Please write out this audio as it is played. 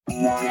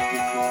I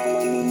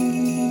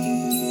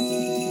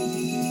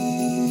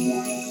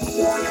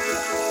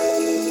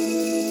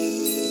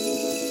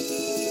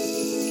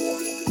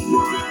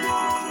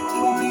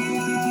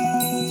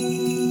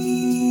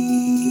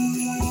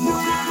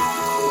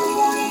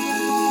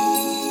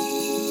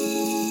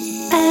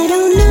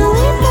don't know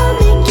if I'll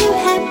make you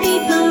happy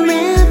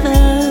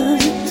forever,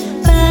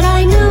 but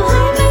I know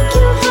I'll make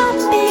you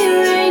happy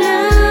right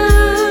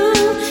now.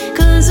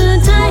 'Cause the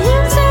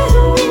times that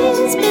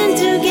we've spent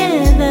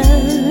together,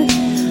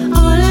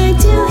 all I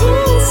do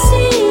is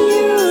see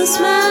you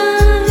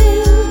smile.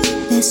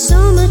 There's so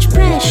much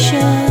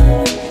pressure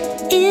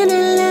in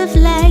a love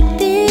like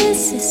this.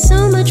 There's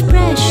so much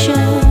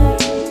pressure.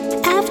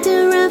 After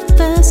our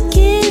first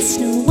kiss,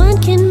 no one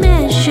can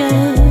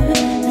measure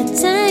the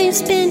time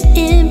spent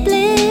in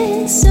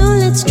bliss. So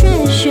let's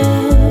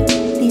treasure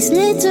these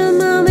little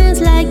moments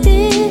like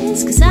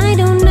this. 'Cause I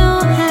don't know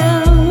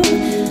how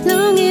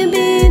long it'll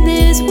be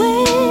this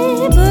way,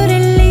 but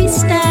at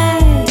least I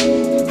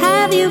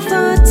have you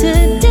for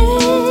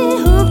today.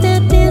 Hope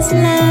that this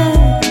love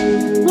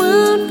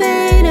won't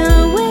fade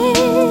away,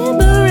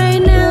 but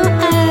right now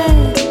I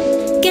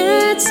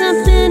got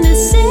something to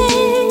say.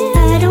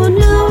 I don't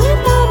know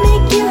if I'll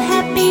make you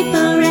happy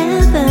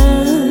forever,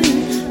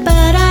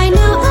 but I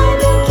know I'll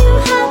make you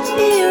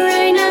happy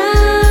right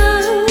now.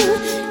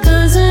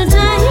 'Cause the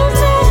times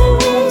that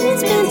we've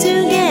spent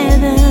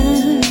together,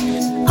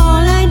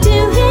 all I do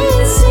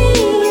is see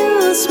you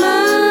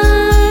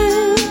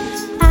smile.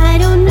 I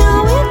don't know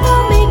if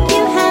I'll make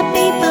you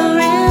happy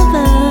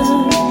forever,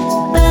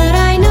 but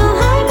I know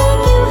I'll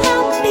make you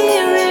happy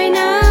right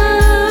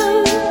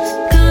now.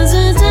 'Cause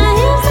the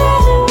times that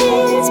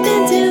we've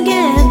spent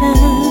together,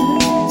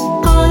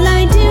 all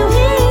I do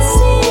is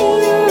see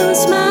you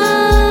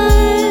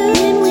smile.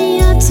 When we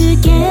are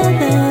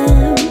together,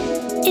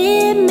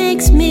 it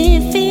makes me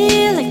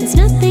feel like there's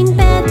nothing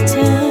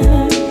better.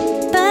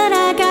 But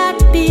I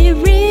gotta be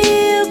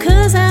real,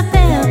 'cause I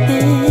felt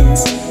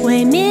this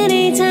way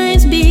many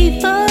times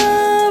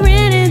before,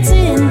 and it's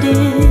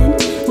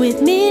ended with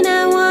me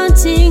not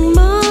wanting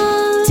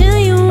more. Till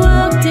you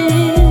walked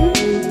in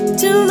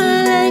to my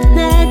life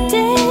that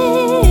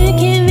day,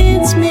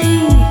 convinced me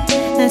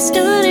that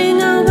starting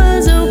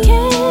over's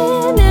okay.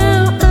 Now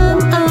I'm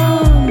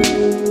on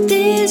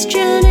this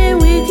journey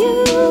with you.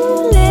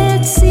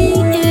 Let's see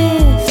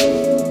if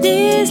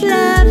this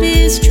love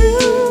is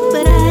true.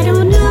 But I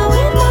don't know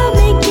if I'll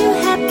make you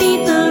happy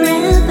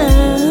forever,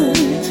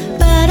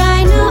 but I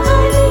know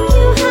I'll make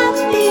you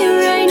happy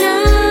right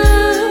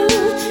now.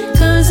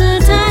 'Cause the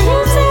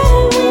times that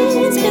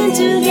we've spent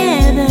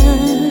together,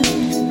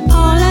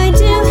 all I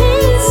do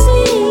is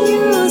see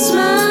you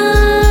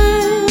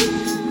smile.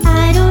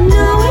 I don't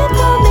know if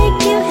I'll make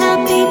you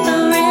happy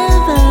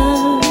forever,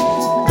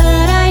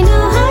 but I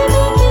know I'll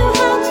make you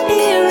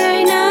happy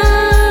right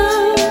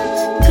now.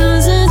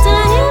 'Cause the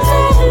times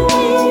that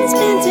we've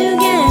spent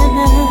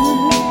together,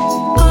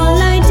 all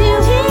I do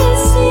is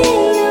see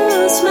you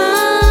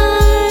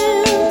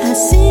smile. I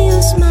see you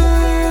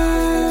smile.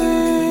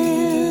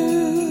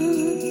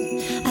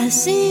 I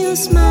see you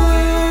smile.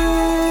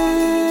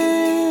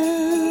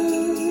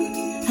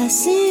 I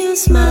see you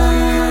smile.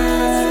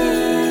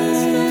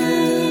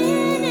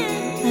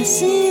 I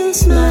see you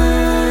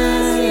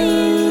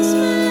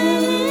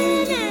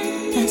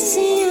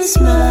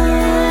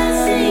smile.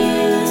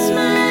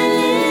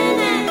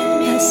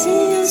 I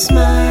see you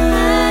smile.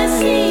 I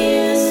see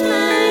you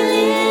smile.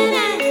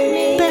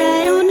 But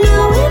I don't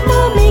know if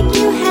I'll make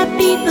you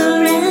happy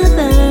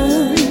forever,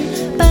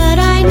 but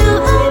I know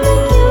I'll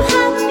make you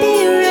happy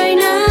right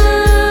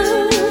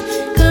now.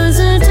 'Cause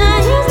the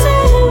times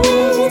that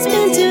we've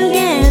spent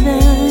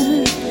together,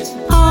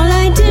 all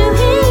I do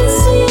is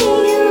see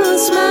you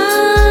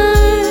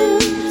smile.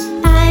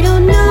 I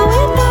don't know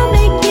if I'll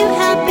make you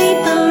happy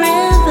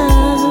forever,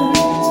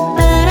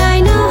 but I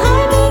know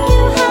I'll make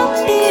you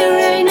happy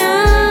right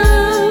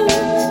now.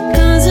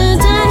 'Cause the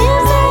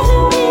times that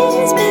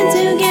we've spent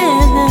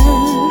together,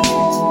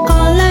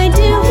 all I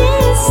do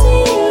is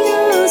see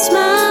you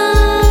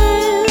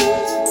smile.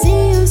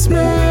 See you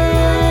smile.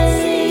 I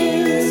see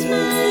you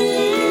smile.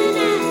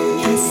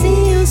 I see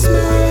you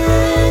smile.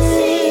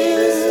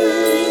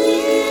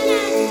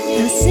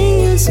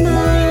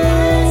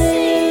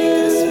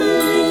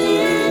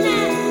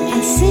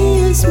 I see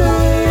you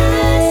smile.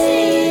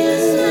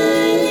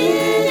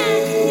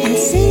 I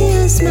see you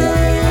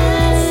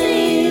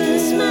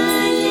smile.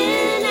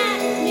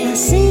 I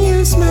see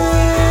you smile.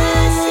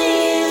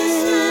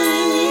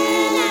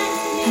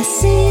 I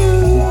see